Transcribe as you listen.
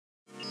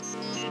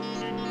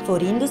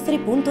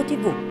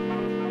forindustry.tv.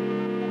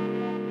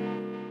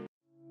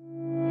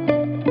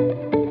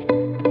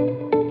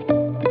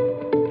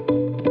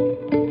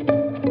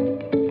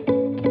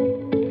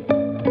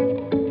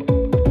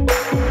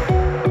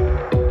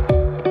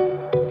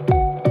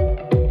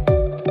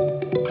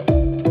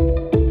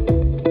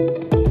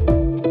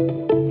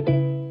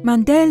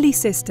 Mandelli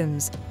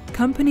Systems,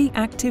 company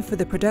active for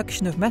the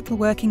production of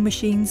metalworking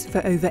machines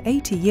for over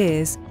 80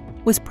 years,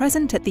 was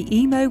present at the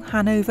Emo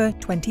Hannover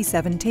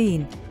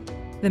 2017,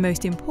 the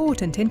most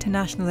important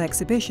international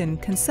exhibition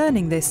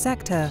concerning this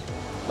sector.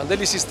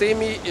 Mandelli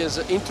Sistemi is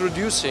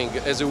introducing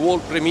as a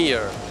world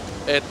premiere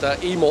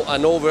at Emo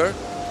Hannover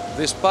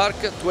the Spark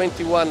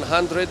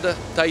 2100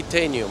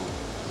 Titanium,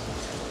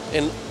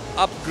 an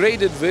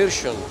upgraded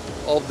version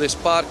of the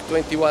Spark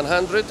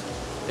 2100,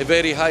 a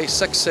very high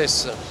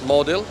success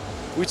model,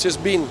 which has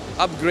been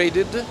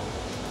upgraded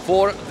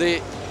for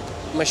the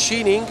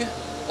machining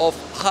of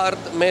hard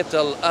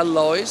metal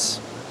alloys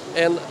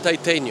and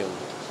titanium.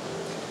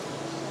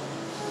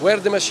 Where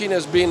the machine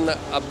has been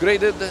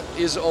upgraded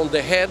is on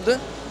the head,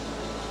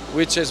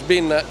 which has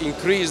been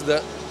increased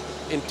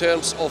in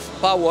terms of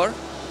power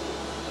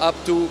up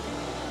to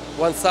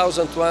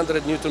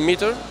 1,200 Newton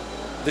meter,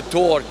 the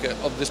torque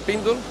of the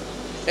spindle,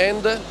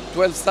 and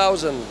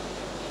 12,000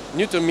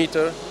 Newton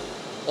meter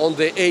on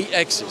the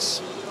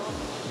A-axis.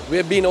 We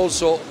have been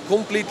also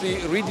completely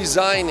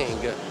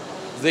redesigning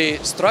the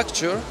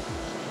structure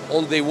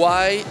on the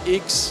Y,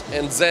 X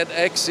and Z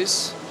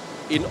axis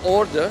in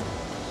order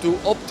to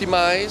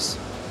optimize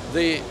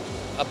the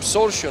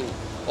absorption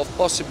of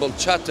possible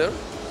chatter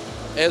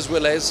as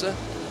well as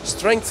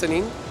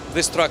strengthening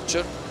the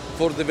structure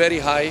for the very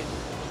high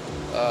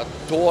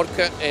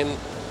torque and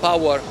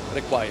power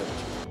required.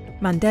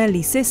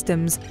 Mandelli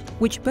Systems,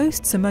 which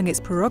boasts among its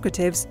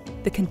prerogatives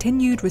the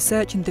continued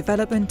research and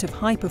development of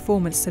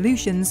high-performance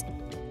solutions,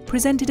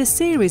 presented a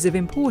series of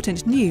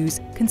important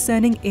news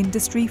concerning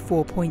Industry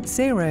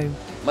 4.0.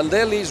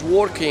 Mandelli is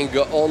working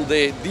on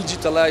the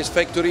digitalized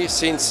factory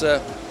since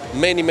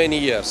many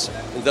years.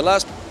 In the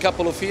last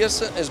couple of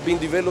years has been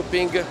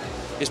developing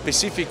a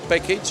specific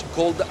package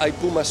called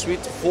iPuma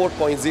Suite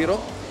 4.0,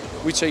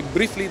 which I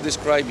briefly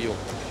describe you.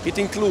 It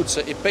includes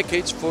a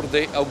package for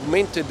the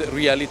augmented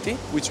reality,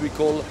 which we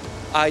call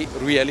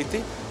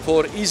iReality,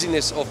 for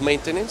easiness of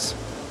maintenance.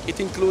 It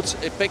includes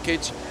a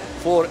package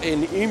for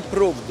an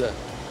improved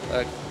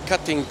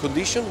cutting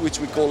condition, which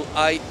we call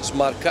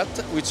iSmart Cut,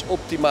 which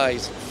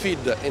optimize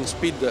feed and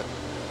speed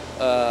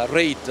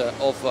rate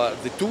of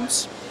the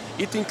tools.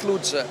 It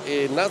includes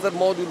another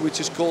module which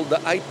is called the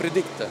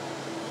iPredict,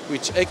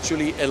 which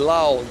actually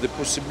allow the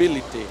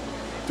possibility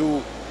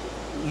to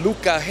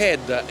look ahead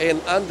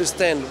and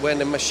understand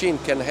when a machine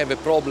can have a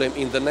problem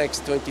in the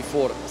next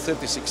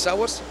 24-36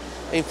 hours.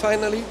 And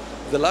finally,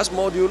 the last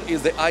module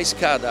is the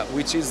iSCADA,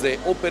 which is the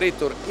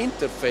operator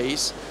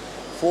interface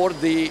for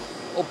the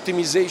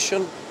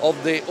optimization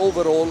of the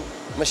overall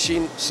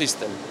machine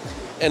system.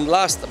 And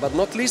last but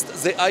not least,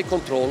 the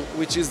iControl,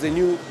 which is the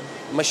new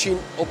machine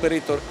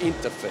operator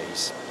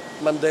interface.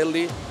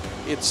 Mandelli,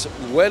 it's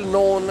well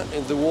known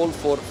in the world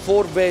for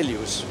 4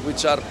 values,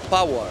 which are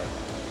power,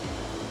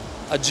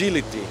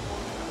 agility,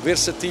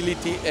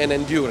 versatility and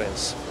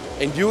endurance.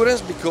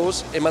 Endurance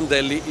because a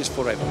Mandelli is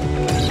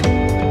forever.